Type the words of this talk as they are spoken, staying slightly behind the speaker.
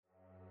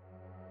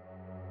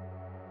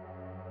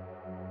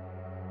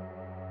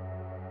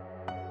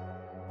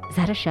Is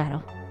that a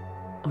shadow?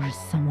 Or is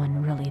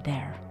someone really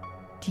there?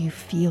 Do you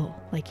feel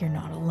like you're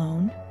not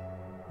alone?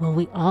 Well,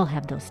 we all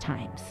have those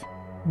times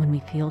when we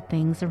feel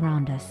things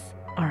around us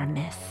are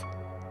amiss.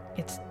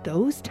 It's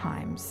those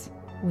times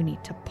we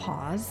need to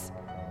pause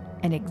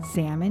and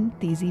examine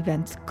these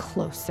events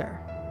closer.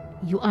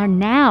 You are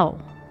now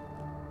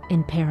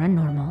in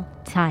Paranormal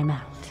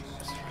Timeout.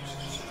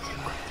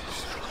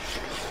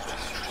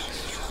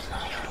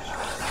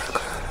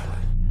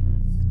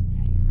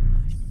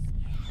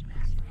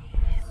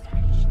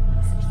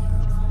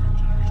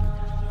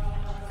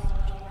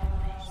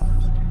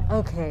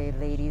 Okay,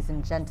 ladies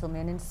and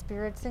gentlemen, and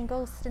spirits and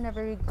ghosts and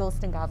every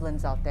ghost and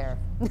goblins out there.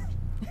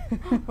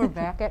 We're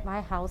back at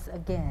my house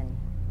again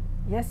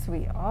Yes,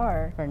 we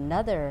are. for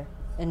another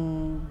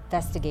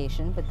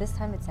investigation, but this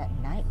time it's at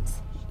night.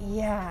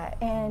 Yeah,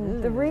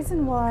 and the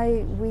reason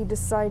why we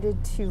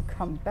decided to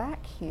come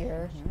back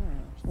here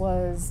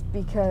was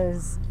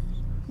because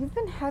you've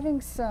been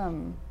having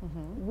some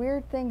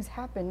weird things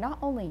happen. Not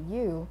only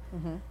you,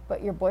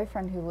 but your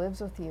boyfriend who lives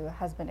with you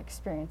has been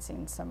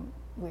experiencing some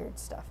weird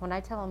stuff. When I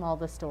tell him all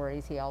the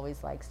stories, he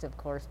always likes to, of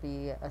course,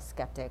 be a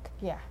skeptic.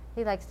 Yeah.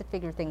 He likes to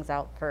figure things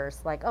out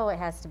first, like, oh, it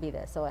has to be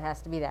this, oh, it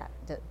has to be that.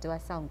 Do I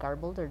sound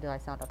garbled or do I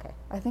sound okay?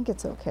 I think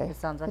it's okay. It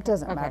sounds okay? It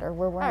doesn't Okay. matter.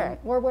 We're All wearing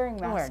right. we're wearing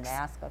masks. I'm wearing a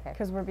mask, okay.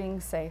 Because we're being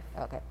safe.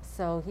 Okay,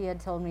 so he had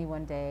told me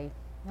one day,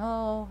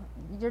 no,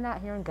 you're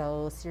not hearing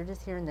ghosts, you're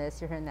just hearing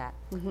this, you're hearing that.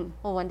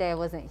 Well, one day I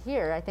wasn't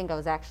here, I think I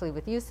was actually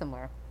with you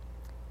somewhere.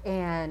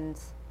 And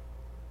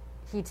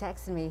he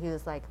texted me, he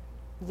was like,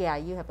 yeah,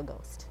 you have a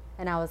ghost.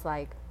 And I was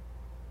like,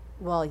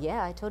 well,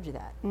 yeah, I told you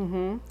that.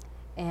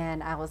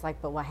 And I was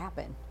like, but what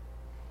happened?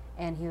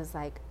 And he was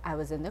like, I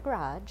was in the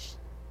garage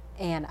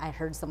and I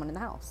heard someone in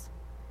the house.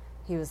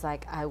 He was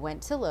like, I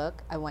went to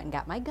look, I went and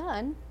got my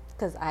gun,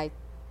 because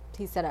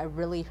he said I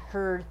really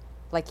heard,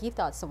 like he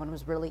thought someone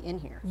was really in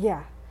here.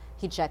 Yeah.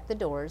 He checked the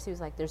doors, he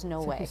was like, there's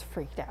no So way. he's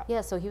freaked out.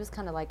 Yeah, so he was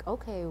kind of like,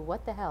 okay,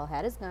 what the hell?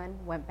 Had his gun,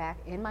 went back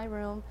in my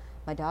room,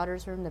 my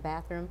daughter's room, the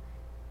bathroom.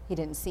 He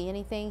didn't see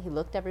anything. He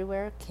looked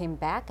everywhere, came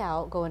back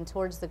out, going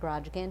towards the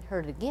garage again,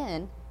 heard it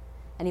again,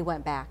 and he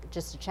went back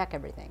just to check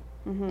everything.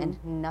 And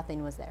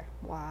nothing was there.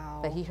 Wow.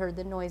 But he heard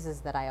the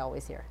noises that I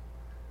always hear.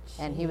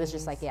 And he was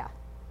just like, yeah,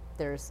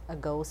 there's a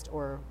ghost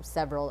or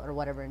several or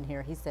whatever in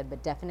here. He said,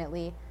 but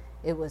definitely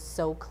it was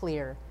so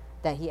clear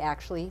that he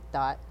actually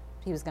thought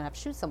he was going to have to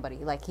shoot somebody.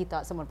 Like he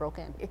thought someone broke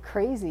in.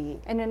 Crazy.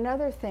 And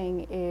another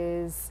thing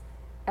is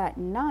at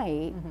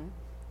night,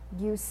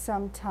 you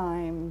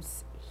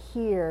sometimes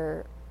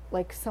hear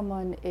like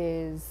someone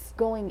is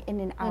going in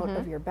and out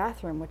of your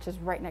bathroom, which is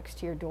right next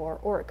to your door,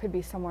 or it could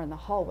be somewhere in the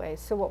hallway.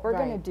 So what we're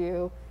going Right. to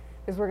do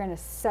is we're going to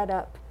set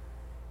up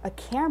a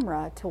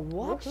camera to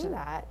watch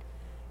that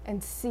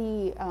and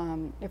see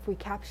if we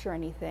capture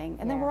anything.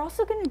 And then Yeah. we're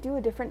also going to do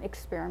a different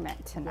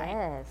experiment tonight.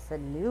 Yes, a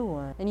new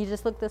one. And you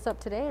just looked this up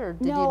today, or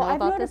did you No, know I've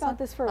about known this about one?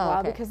 this for a Oh, while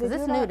okay. because they it's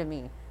do it new on- to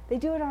me. They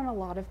do it on a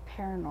lot of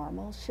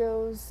paranormal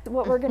shows.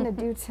 What we're going to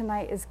do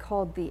tonight is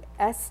called the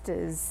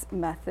Estes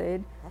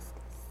method.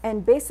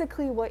 And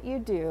basically what you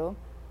do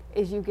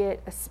is you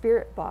get a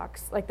spirit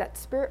box, like that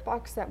spirit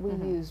box that we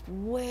used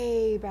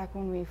way back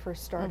when we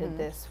first started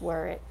this,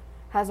 where it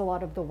has a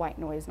lot of the white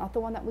noise, not the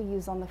one that we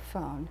use on the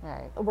phone.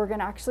 Right. We're going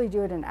to actually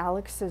do it in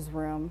Alex's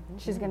room.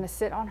 She's going to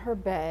sit on her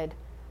bed.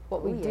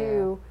 What we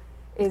do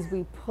is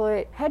we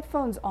put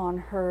headphones on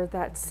her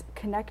that's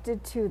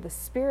connected to the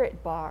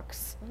spirit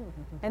box,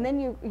 and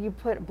then you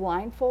put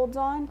blindfolds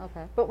on.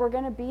 Okay. But we're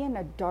going to be in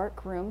a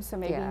dark room, so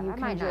maybe Yeah, you I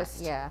can might not-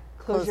 just yeah,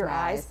 close close your my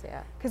eyes. eyes,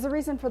 yeah. Because the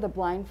reason for the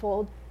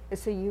blindfold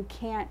is so you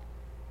can't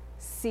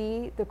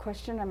see the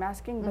question I'm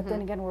asking, but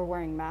then again, we're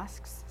wearing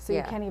masks, so you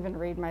Yeah. can't even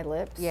read my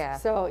lips. Yeah.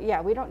 So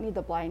yeah, we don't need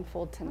the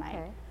blindfold tonight.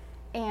 Okay.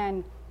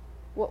 And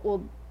what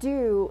we'll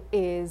do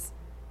is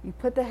you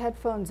put the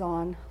headphones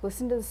on,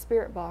 listen to the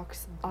spirit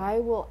box. I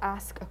will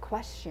ask a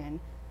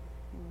question,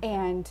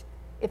 and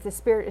if the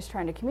spirit is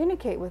trying to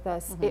communicate with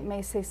us, it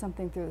may say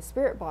something through the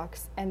spirit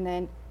box, and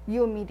then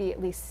you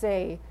immediately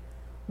say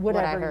What I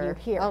whatever you heard.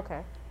 hear.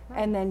 Okay.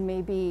 And then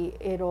maybe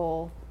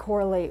it'll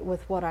correlate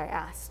with what I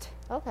asked.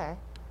 Okay.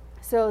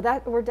 So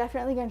that we're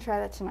definitely going to try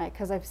that tonight,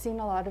 because I've seen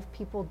a lot of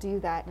people do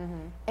that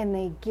and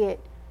they get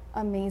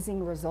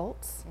amazing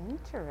results.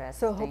 Interesting.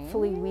 So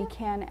hopefully we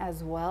can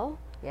as well.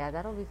 Yeah,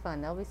 that'll be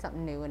fun. That'll be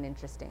something new and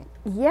interesting.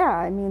 Yeah,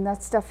 I mean,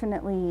 that's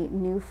definitely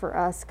new for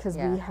us because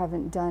Yeah. we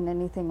haven't done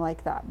anything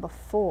like that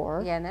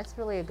before. Yeah, and that's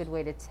really a good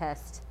way to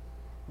test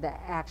the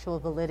actual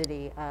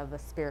validity of a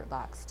spirit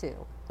box too.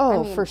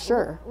 Oh, for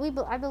sure.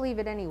 I believe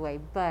it anyway,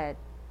 but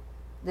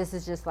this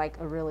is just like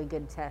a really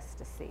good test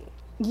to see.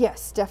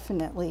 Yes,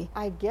 definitely.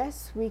 I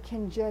guess we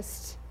can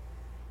just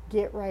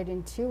get right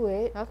into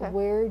it. Okay.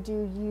 Where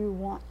do you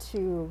want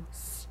to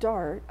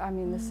start? I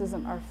mean, this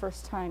isn't our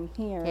first time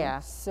here. Yeah.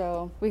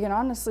 So we can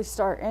honestly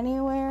start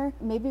anywhere.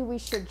 Maybe we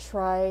should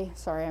try,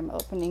 sorry, I'm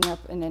opening up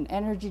in an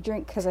energy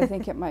drink because I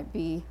think it might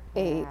be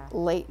a Yeah.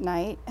 late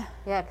night.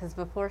 Yeah, because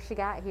before she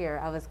got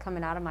here, I was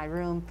coming out of my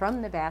room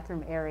from the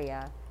bathroom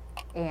area,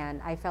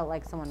 and I felt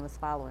like someone was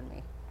following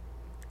me.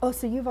 Oh,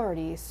 so you've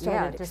already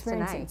started just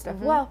experiencing tonight. stuff.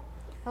 Mhm. Well,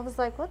 I was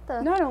like, what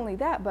the? not only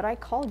that, but I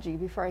called you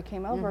before I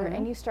came over, Mhm.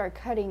 and you started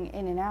cutting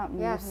in and out, and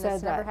Yeah, you and said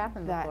that's never that,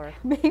 happened that before.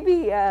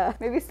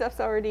 maybe stuff's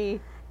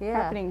already Yeah.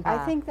 happening.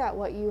 I think that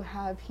what you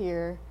have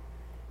here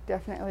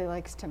definitely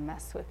likes to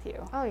mess with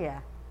you. Oh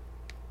yeah,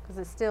 because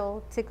it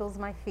still tickles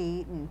my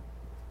feet and.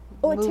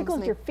 Oh, it moves tickles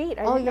me. your feet.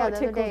 I Oh didn't know yeah, it the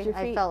other tickled day your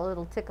I feet. felt a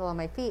little tickle on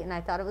my feet, and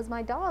I thought it was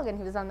my dog, and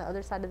he was on the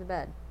other side of the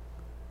bed.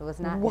 It was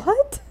not him.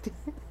 What?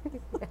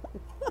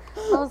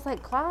 I was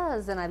like,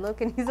 Claus, and I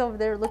look, and he's over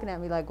there looking at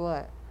me like,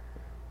 what?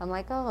 I'm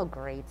like, oh,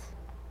 great.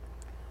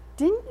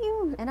 Didn't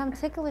you? And I'm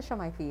ticklish on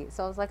my feet,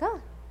 so I was like,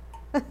 oh.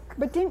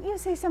 But didn't you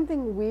say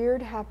something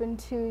weird happened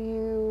to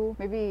you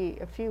maybe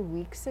a few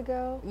weeks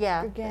ago?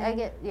 Yeah, Again?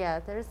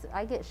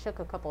 I get shook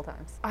a couple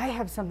times. I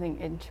have something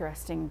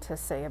interesting to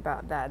say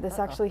about that. This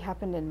actually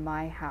happened in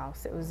my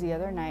house. It was the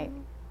other night.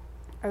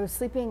 I was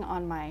sleeping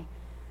on my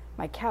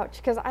couch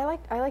because I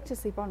like to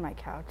sleep on my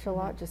couch a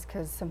lot just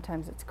because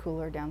sometimes it's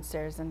cooler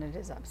downstairs than it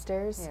is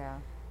upstairs. Yeah,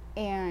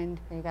 And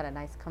and you got a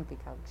nice comfy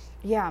couch.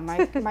 yeah,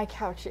 my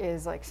couch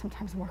is like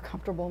sometimes more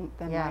comfortable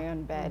than Yeah. my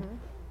own bed. Mhm.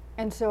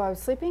 And so I was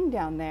sleeping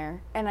down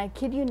there, and I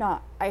kid you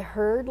not, I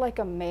heard like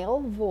a male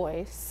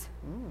voice,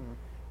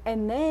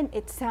 and then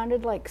it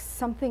sounded like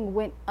something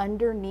went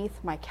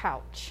underneath my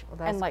couch Well,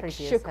 that's and like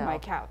creepy as shook my hell.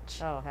 couch.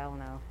 Oh, hell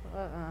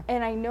no.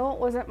 And I know it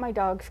wasn't my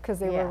dogs because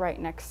they Yeah. were right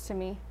next to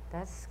me.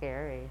 That's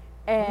scary.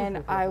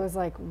 And I was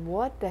like,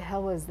 what the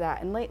hell was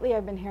that? And lately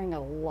I've been hearing a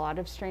lot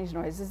of strange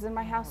noises in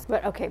my house.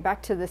 But okay,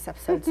 back to this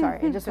episode. Sorry.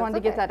 I just wanted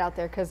to get okay. that out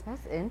there because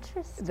That's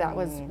interesting. that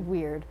was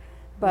weird.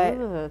 But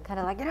kind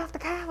of like, get off the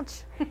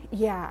couch.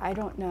 yeah, I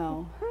don't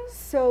know.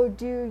 So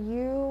do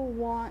you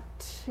want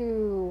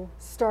to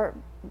start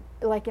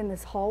like in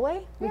this hallway?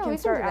 Yeah, we can can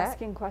start do that.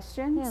 asking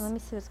questions. Yeah, let me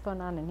see what's going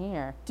on in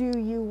here. Do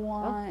you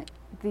want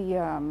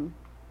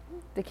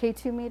the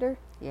K2 meter?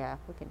 Yeah,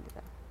 we can do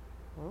that.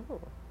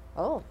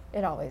 Oh.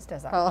 It always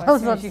does that. Oh, as I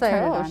was soon about as to you say,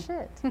 turn it oh, on.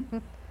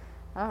 shit.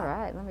 All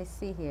right, let me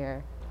see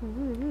here.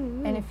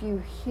 And if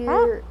you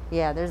hear,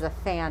 Yeah, there's a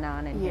fan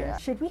on in here.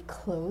 should we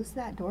close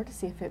that door to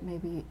see if it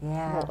maybe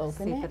Yeah, will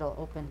open see it? if it'll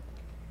open.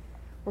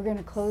 We're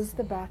gonna close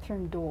the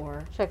bathroom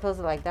door. Should I close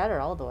it like that or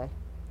all the way?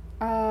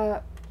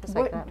 Just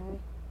what- like that, maybe?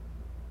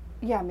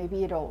 Yeah,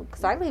 maybe it'll.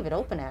 Because I leave it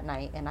open at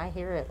night, and I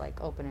hear it like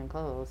open and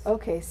close.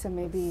 Okay, so see.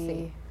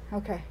 maybe.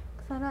 Okay.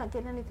 Because I'm not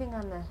getting anything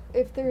on the.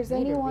 If there's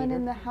Meter anyone reader.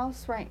 in the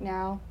house right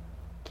now,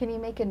 can you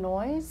make a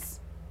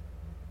noise?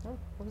 Oh,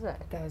 what was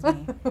that? That was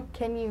me.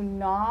 Can you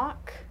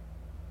knock?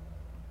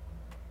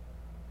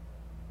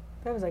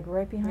 That was like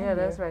right behind Yeah, you.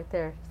 that's right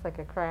there. It's like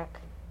a crack.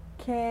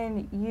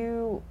 Can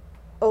you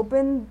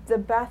open the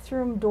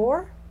bathroom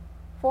door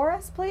for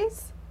us,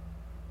 please?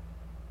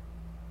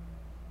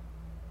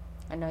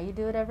 I know you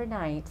do it every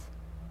night,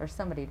 or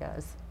somebody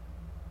does.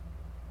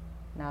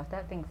 Now, if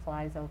that thing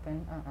flies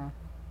open, I'm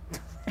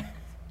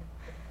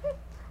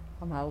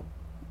out.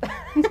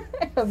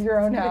 Of your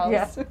own house.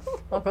 Yeah,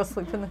 I'll go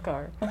sleep in the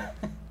car.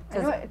 I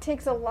know it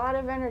takes a lot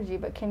of energy,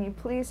 but can you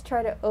please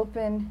try to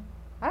open?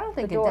 I don't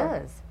think The it door.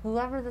 does.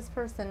 Whoever this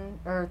person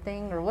or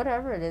thing or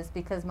whatever it is,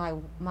 because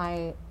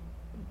my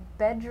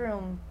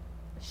bedroom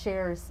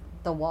shares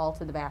the wall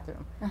to the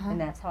bathroom, Uh-huh.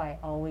 and that's how I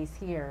always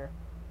hear.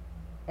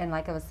 And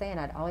like I was saying,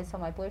 I'd always tell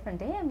my boyfriend,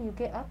 "Damn, you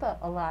get up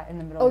a lot in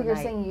the middle Oh, of the you're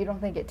night." saying you don't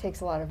think it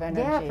takes a lot of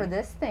energy? Yeah, for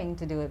this thing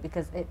to do it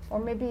because it. Or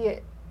maybe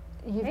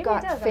you've Maybe it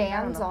got does, I mean, I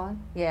don't fans know.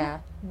 on. Yeah.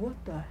 What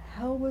the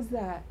hell was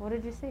that? What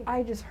did you see?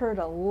 I just heard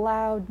a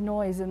loud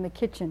noise in the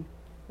kitchen.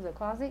 Was it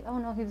Quasi? Oh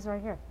no, he was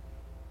right here.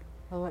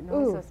 Oh, what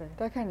noise Ooh, was it?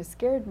 that kind of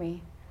scared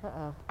me. Uh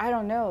oh. I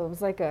don't know. It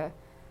was like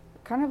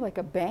kind of like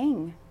a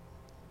bang.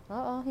 Uh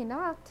oh, he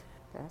knocked.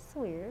 That's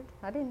weird.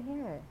 I didn't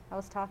hear it. I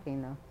was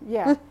talking though.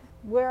 Yeah.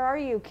 Where are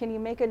you? Can you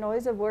make a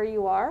noise of where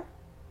you are?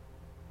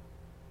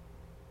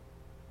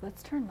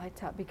 Let's turn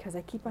lights out because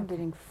I keep on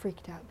getting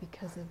freaked out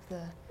because of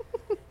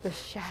the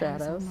shadows on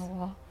Shadows. the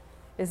wall.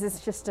 Is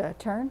this just a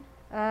turn?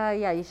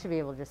 Yeah, you should be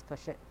able to just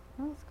push it.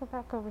 Well, let's go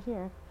back over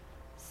here.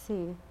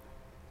 See.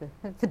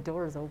 If the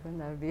door's open,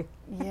 that would be.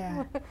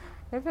 Yeah.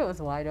 If it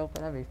was wide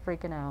open, I'd be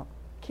freaking out.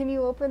 Can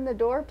you open the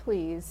door,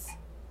 please?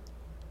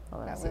 Oh,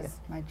 That let's was see.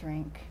 my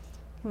drink.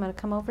 I'm gonna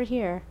come over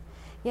here.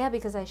 Yeah,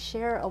 because I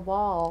share a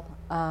wall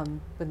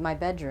with my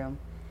bedroom,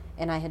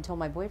 and I had told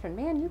my boyfriend,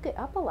 "Man, you get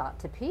up a lot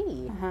to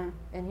pee," Uh-huh.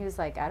 and he was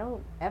like, "I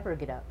don't ever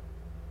get up,"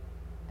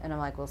 and I'm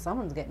like, "Well,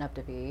 someone's getting up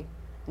to pee,"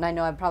 and I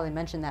know I've probably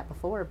mentioned that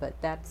before, but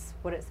that's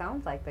what it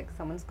sounds like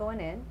someone's going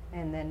in,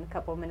 and then a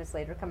couple of minutes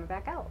later coming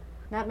back out.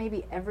 Not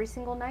maybe every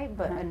single night,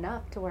 but Uh-huh.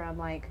 enough to where I'm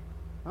like,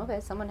 okay,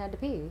 someone had to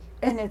pee.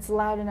 And it's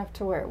loud enough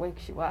to where it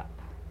wakes you up.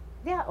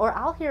 Yeah, or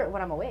I'll hear it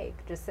when I'm awake,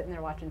 just sitting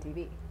there watching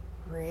TV.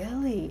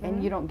 Really?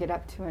 And you don't get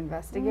up to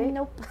investigate?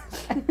 Nope.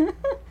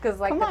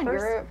 Because like Come the on,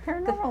 first, you're a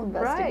paranormal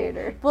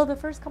investigator. Right. Well, the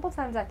first couple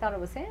times I thought it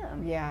was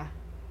him. Yeah.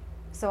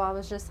 So I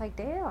was just like,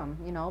 damn,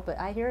 but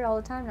I hear it all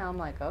the time now. I'm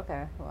like,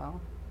 okay, well.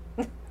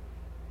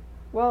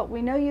 Well,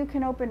 we know you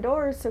can open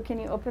doors, so can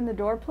you open the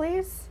door,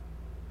 please?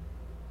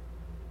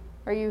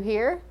 Are you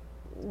here?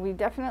 we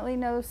definitely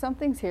know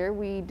something's here.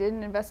 We did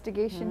an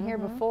investigation here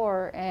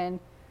before, and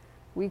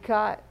we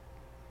caught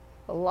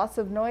lots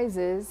of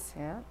noises,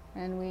 Yeah.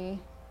 and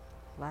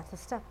Lots of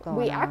stuff going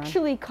on. we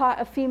actually caught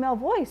a female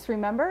voice,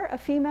 remember? A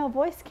female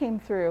voice came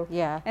through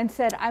Yeah. and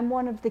said, I'm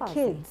one of the Fuzzy.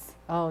 kids.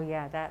 Oh,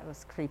 yeah. That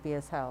was creepy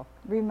as hell.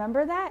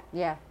 Remember that?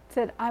 Yeah.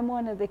 Said, I'm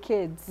one of the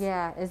kids.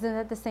 Yeah. Isn't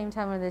that the same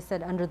time when they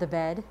said under the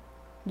bed?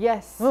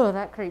 Yes. Oh,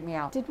 that creeped me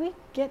out. Did we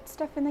get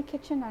stuff in the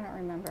kitchen? I don't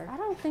remember. I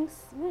don't think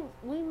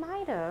we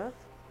might have.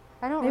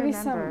 I don't Maybe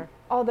remember.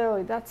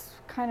 although that's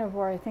kind of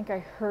where I think I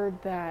heard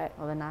that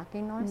Oh, the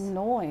knocking noise?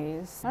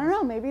 noise. I don't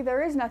know, maybe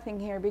there is nothing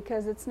here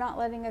because it's not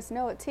letting us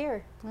know it's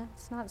here.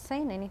 It's not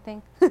saying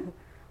anything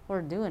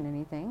or doing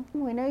anything.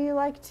 We know you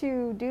like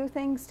to do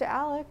things to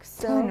Alex,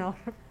 I so know.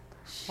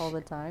 All the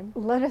time.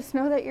 let us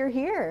know that you're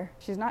here.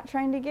 She's not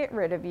trying to get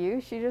rid of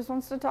you, she just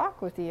wants to talk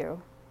with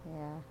you.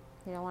 Yeah.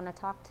 You don't want to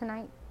talk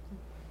tonight?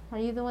 Are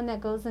you the one that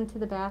goes into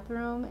the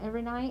bathroom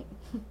every night?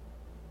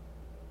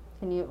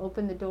 Can you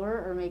open the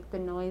door or make the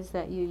noise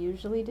that you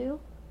usually do?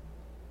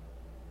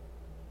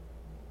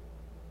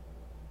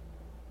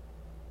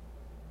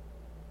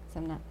 So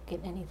I'm not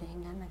getting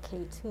anything on the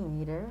K2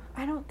 meter.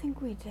 I don't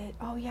think we did.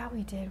 Oh yeah,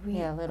 we did.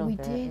 Yeah, a little we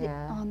bit, did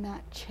yeah. on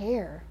that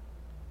chair.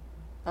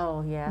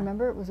 Oh, yeah.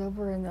 Remember it was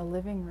over in the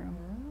living room.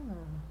 Oh.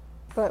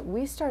 But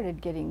we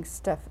started getting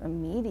stuff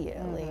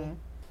immediately. Mhm.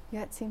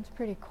 Yeah, it seems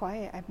pretty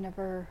quiet. I've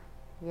never.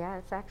 Yeah,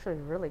 it's actually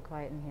really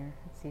quiet in here.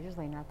 It's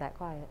usually not that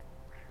quiet.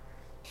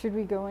 Should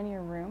we go in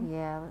your room?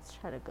 Yeah, let's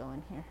try to go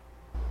in here.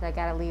 I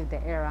gotta leave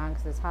the air on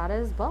because it's hot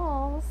as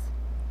balls.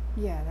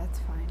 Yeah, that's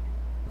fine.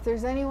 If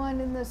there's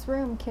anyone in this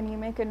room, can you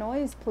make a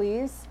noise,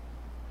 please?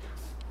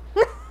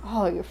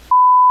 Oh, you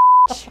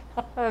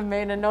I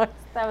made a noise.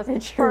 That was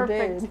It sure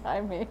perfect did.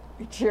 timing.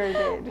 It sure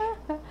did.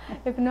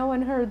 If no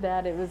one heard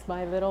that, it was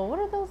my little, what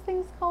are those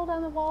things called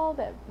on the wall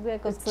that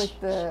goes It's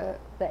like the.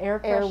 the air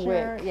air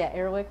freshener? wick. Yeah,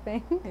 air wick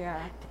thing.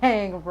 Yeah.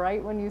 Dang,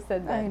 right when you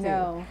said that I too.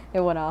 know.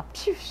 It went off.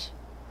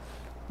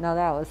 No,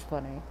 that was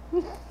funny.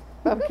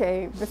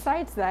 Okay,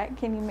 besides that,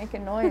 can you make a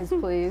noise,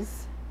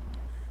 please?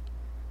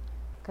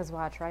 Because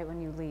watch, right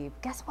when you leave,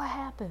 guess what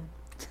happened?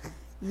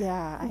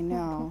 Yeah, I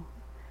know.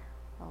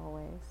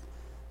 Always.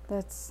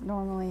 That's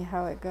normally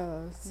how it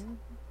goes.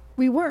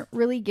 We weren't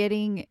really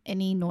getting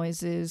any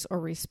noises or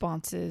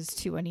responses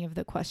to any of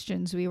the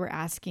questions we were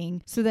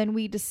asking. So then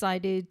we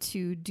decided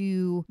to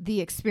do the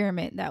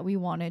experiment that we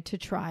wanted to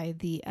try,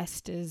 the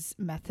Estes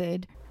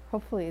method.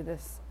 Hopefully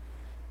this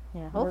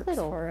Yeah, hopefully works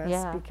it'll, for us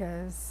yeah,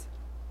 because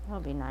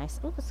that'll be nice.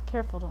 Oh, just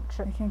careful, don't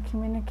trip. we can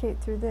communicate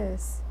through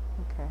this.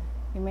 Okay.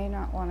 You may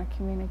not want to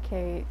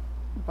communicate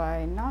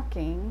by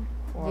knocking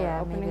or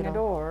Yeah, maybe opening a it'll-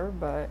 door,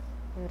 but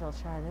Maybe it'll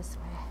try this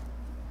way.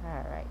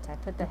 All right, I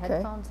put the Okay.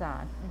 headphones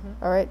on.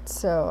 all right,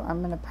 so I'm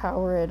going to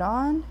power it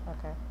on.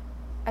 Okay.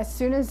 As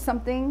soon as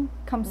something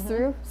comes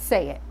through,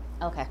 say it.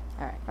 Okay,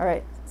 all right. All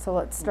right, so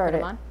let's start put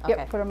 'em it. on? Yep,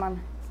 Okay. put them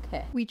on.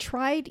 Okay. We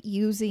tried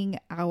using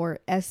our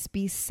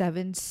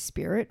SB7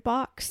 spirit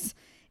box.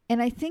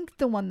 And I think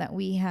the one that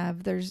we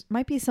have, there's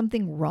might be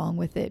something wrong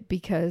with it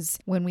because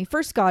when we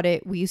first got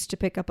it, we used to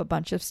pick up a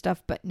bunch of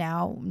stuff, but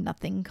now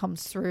nothing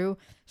comes through.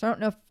 So I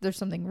don't know if there's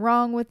something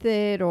wrong with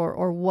it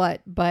or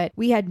what, but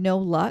we had no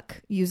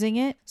luck using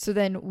it. So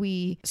then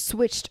we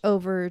switched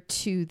over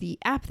to the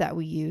app that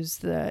we use,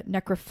 the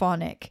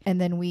Necrophonic,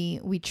 and then we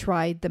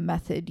tried the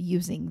method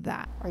using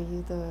that. Are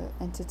you the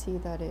entity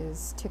that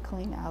is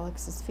tickling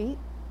Alex's feet?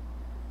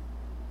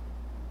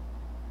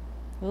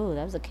 Ooh,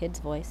 that was a kid's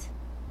voice.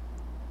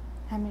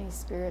 How many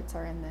spirits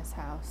are in this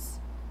house?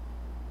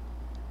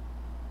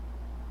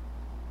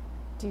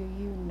 Do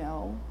you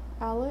know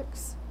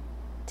Alex?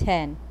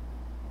 10,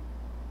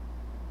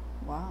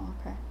 Wow,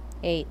 okay.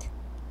 8.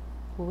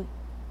 Do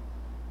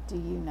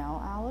you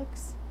know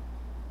Alex?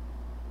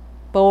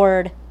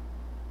 Bored.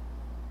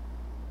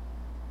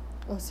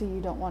 Oh, so you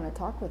don't want to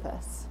talk with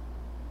us?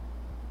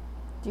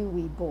 Do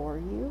we bore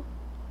you?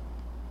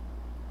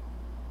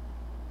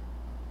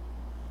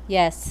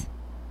 Yes.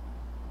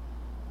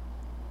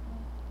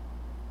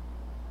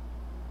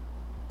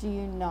 Do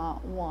you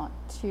not want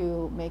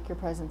to make your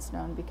presence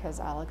known because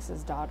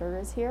Alex's daughter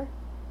is here?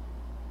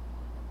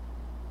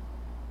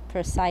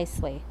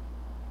 Precisely.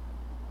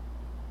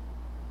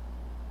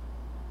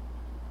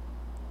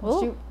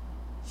 Well, Ooh.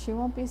 she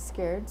won't be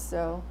scared,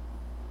 so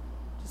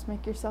just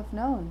make yourself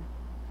known.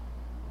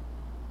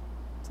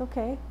 It's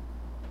okay.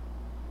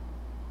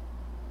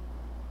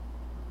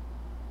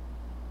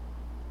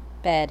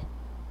 Bed.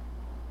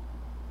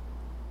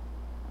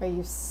 Are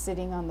you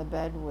sitting on the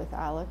bed with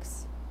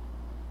Alex?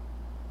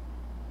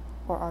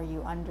 Or are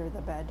you under the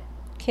bed?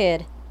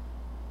 Kid.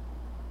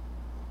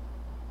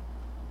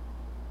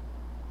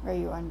 Are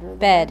you under the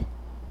Bed.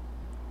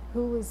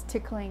 Who was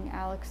tickling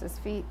Alex's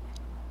feet?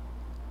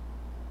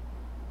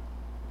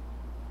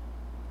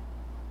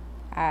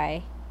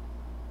 I.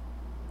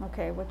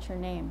 Okay, what's your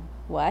name?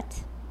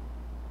 What?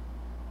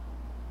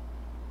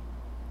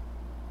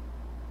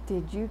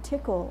 Did you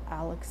tickle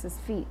Alex's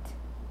feet?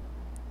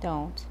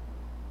 Don't.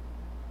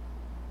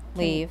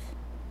 Can you- Leave.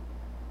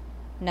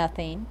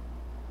 Nothing.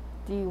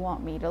 Do you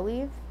want me to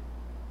leave?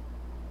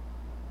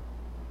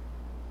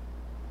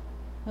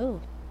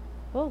 Ooh.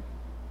 Ooh.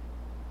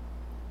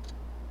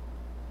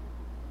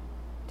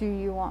 Do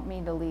you want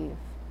me to leave?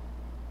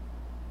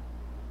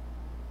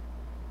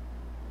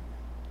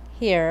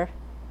 Here.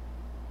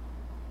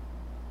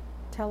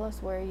 Tell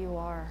us where you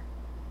are.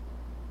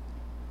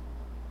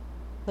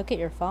 Look at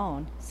your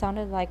phone.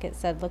 Sounded like it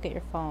said, look at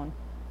your phone.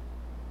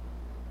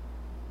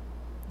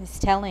 It's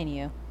telling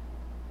you.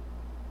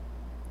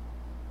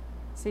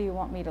 So you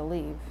want me to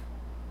leave?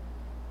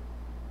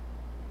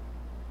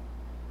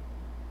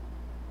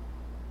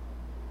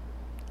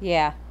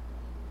 Yeah.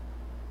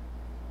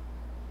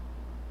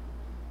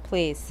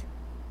 Please.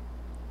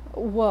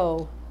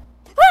 Whoa.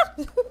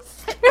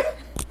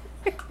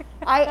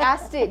 I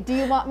asked it, do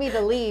you want me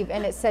to leave?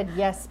 And it said,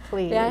 yes,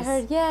 please. Yeah, I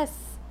heard yes.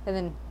 And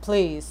then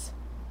please.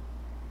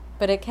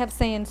 But it kept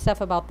saying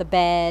stuff about the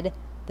bed,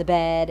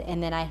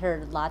 and then I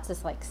heard lots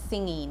of like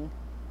singing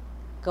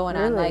going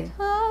on, Really? like,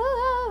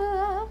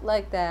 ah,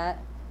 like that.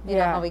 You know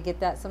Yeah. how we get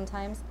that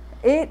sometimes?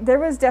 There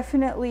was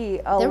definitely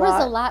There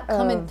was a lot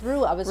coming of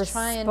through. I was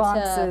trying to-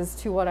 responses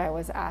to what I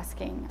was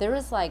asking. There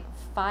was like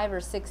 5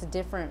 or 6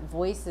 different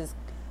voices,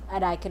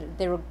 and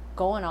they were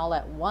going all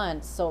at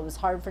once, so it was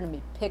hard for me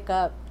to pick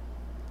up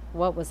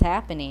what was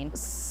happening.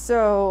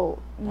 So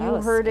That you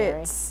was heard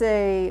scary. it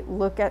say,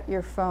 look at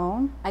your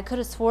phone. I could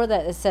have swore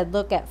that it said,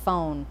 look at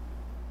phone.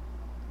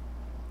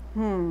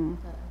 Hmm.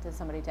 Did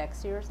somebody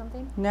text you or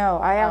something? No,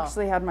 I Oh.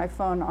 actually had my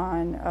phone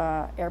on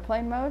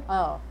airplane mode,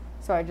 Oh,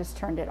 so I just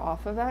turned it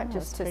off of that Oh,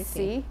 just that's to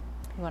creepy. see.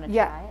 you want to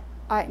Yeah.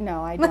 try it?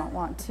 No, I don't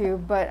want to,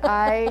 but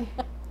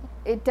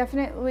it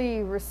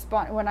definitely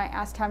when I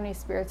asked how many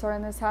spirits are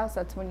in this house,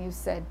 that's when you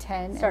said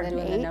 10 Start and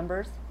then doing 8. the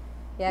numbers.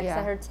 Yeah, because I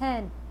Yeah. heard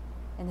 10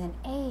 and then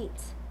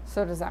 8.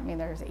 So does that mean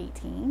there's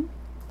 18?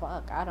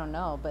 Fuck, I don't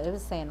know, but it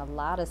was saying a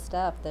lot of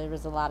stuff. There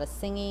was a lot of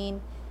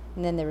singing,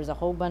 and then there was a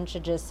whole bunch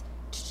of just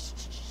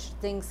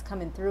things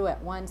coming through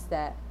at once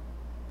that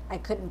I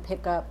couldn't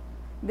pick up.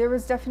 There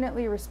was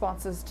definitely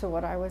responses to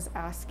what I was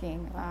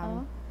asking.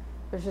 Uh-huh.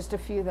 There's just a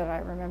few that I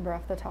remember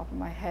off the top of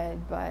my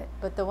head, but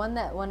But the one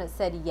that when it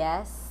said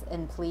yes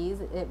and please,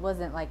 it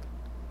wasn't like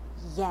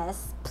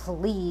yes,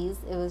 please.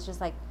 It was just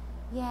like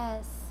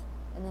yes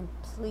and then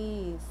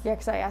please. yeah,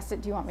 because I asked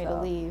it, do you want me to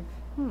So- leave?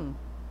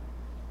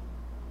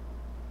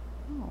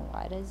 Oh,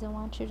 why does it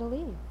want you to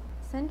leave?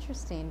 It's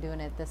interesting doing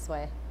it this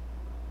way.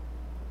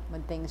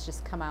 When things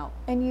just come out.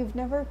 And you've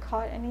never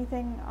caught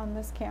anything on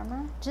this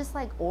camera? Just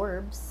like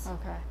orbs.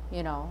 Okay.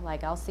 You know,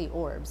 like I'll see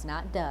orbs,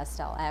 not dust.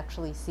 I'll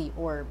actually see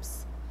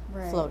orbs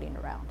Right. floating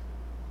around.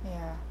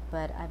 Yeah.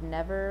 But I've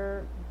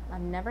never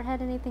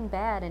had anything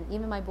bad, and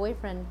even my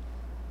boyfriend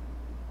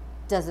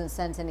doesn't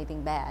sense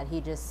anything bad. He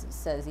just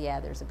says, "Yeah,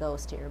 there's a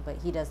ghost here," but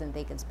he doesn't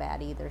think it's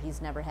bad either.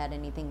 He's never had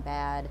anything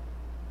bad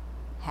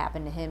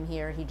happen to him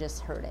here. He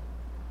just heard it.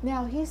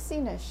 Now he's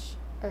seen a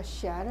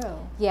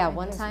shadow. Yeah, in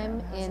one his time room,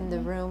 in hasn't the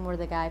he? room where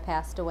the guy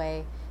passed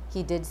away,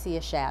 he did see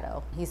a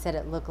shadow. He said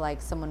it looked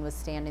like someone was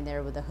standing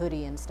there with a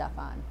hoodie and stuff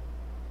on.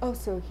 Oh,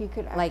 so he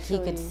could actually. Like he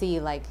could see,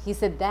 like he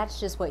said that's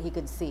just what he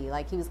could see.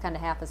 Like he was kind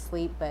of half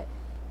asleep, but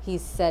he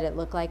said it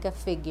looked like a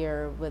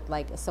figure with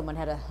like someone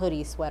had a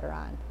hoodie sweater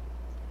on.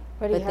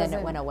 But But then it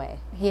hasn't- went away.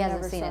 he He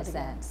hasn't never seen saw it it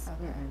again. since.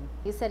 Okay. Mm-mm.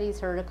 He said he's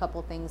heard a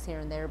couple things here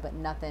and there, but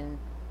nothing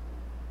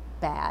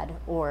bad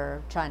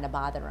or trying to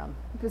bother him.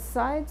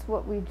 Besides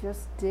what we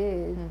just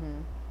did, Mm-hmm.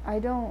 I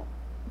don't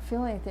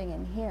feel anything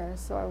in here,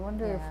 so I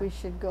wonder Yeah. if we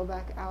should go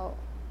back out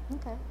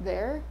Okay.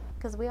 there.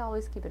 Because we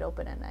always keep it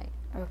open at night,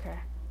 Okay.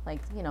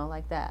 like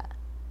like that,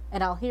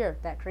 and I'll hear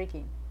that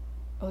creaking.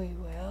 Oh, you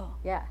will.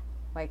 Yeah,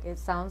 like it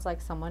sounds like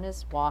someone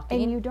is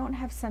walking. And you don't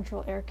have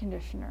central air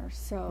conditioners,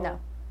 so No.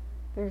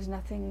 there's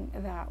nothing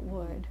that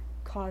would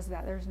cause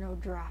that. There's no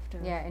draft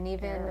of Yeah, and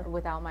even air.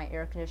 without my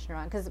air conditioner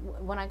on, because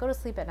when I go to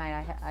sleep at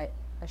night, I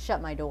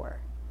shut my door.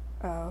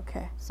 Oh,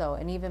 okay. So,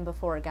 and even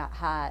before it got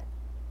hot,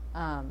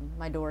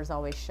 my door is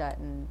always shut,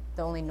 and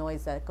the only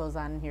noise that goes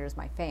on in here is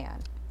my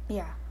fan.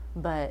 Yeah.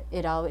 But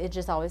it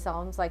just always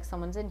sounds like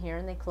someone's in here,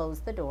 and they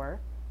close the door,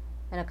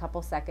 and a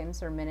couple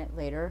seconds or a minute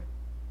later,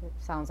 it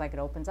sounds like it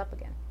opens up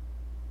again.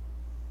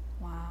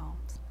 Wow.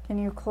 Can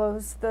you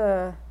close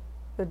the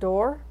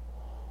door?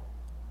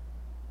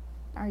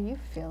 Are you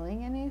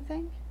feeling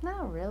anything?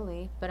 Not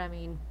really, but I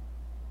mean,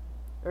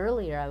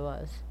 earlier I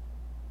was.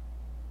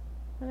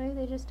 Maybe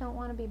they just don't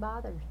want to be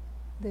bothered.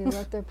 They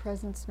let their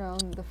presence known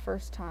the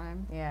first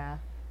time, Yeah,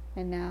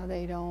 and now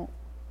they don't.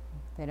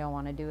 they don't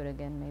want to do it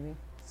again, maybe.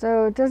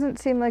 So it doesn't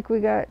seem like we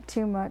got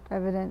too much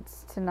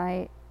evidence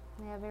tonight.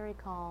 Yeah, very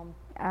calm.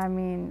 I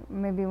mean,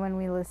 maybe when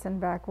we listen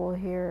back, we'll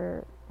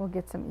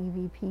get some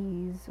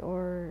EVPs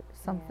or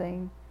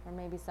something. Or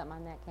maybe something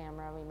on that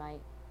camera, we might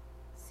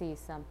see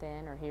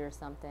something or hear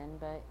something.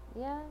 But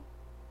yeah,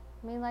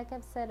 I mean, like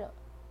I've said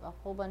a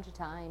whole bunch of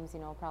times,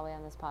 probably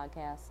on this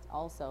podcast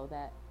also,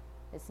 that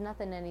it's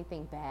nothing,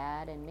 anything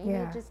bad. And maybe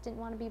Yeah. I just didn't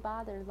want to be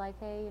bothered. Like,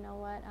 hey, you know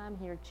what? I'm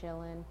here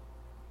chilling.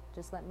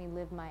 Just let me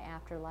live my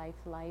afterlife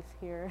life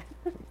here.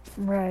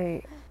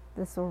 Right.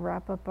 This will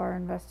wrap up our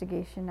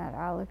investigation at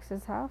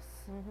Alex's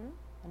house. Mm-hmm.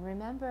 And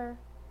remember,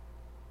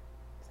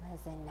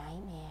 pleasant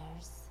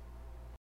nightmares.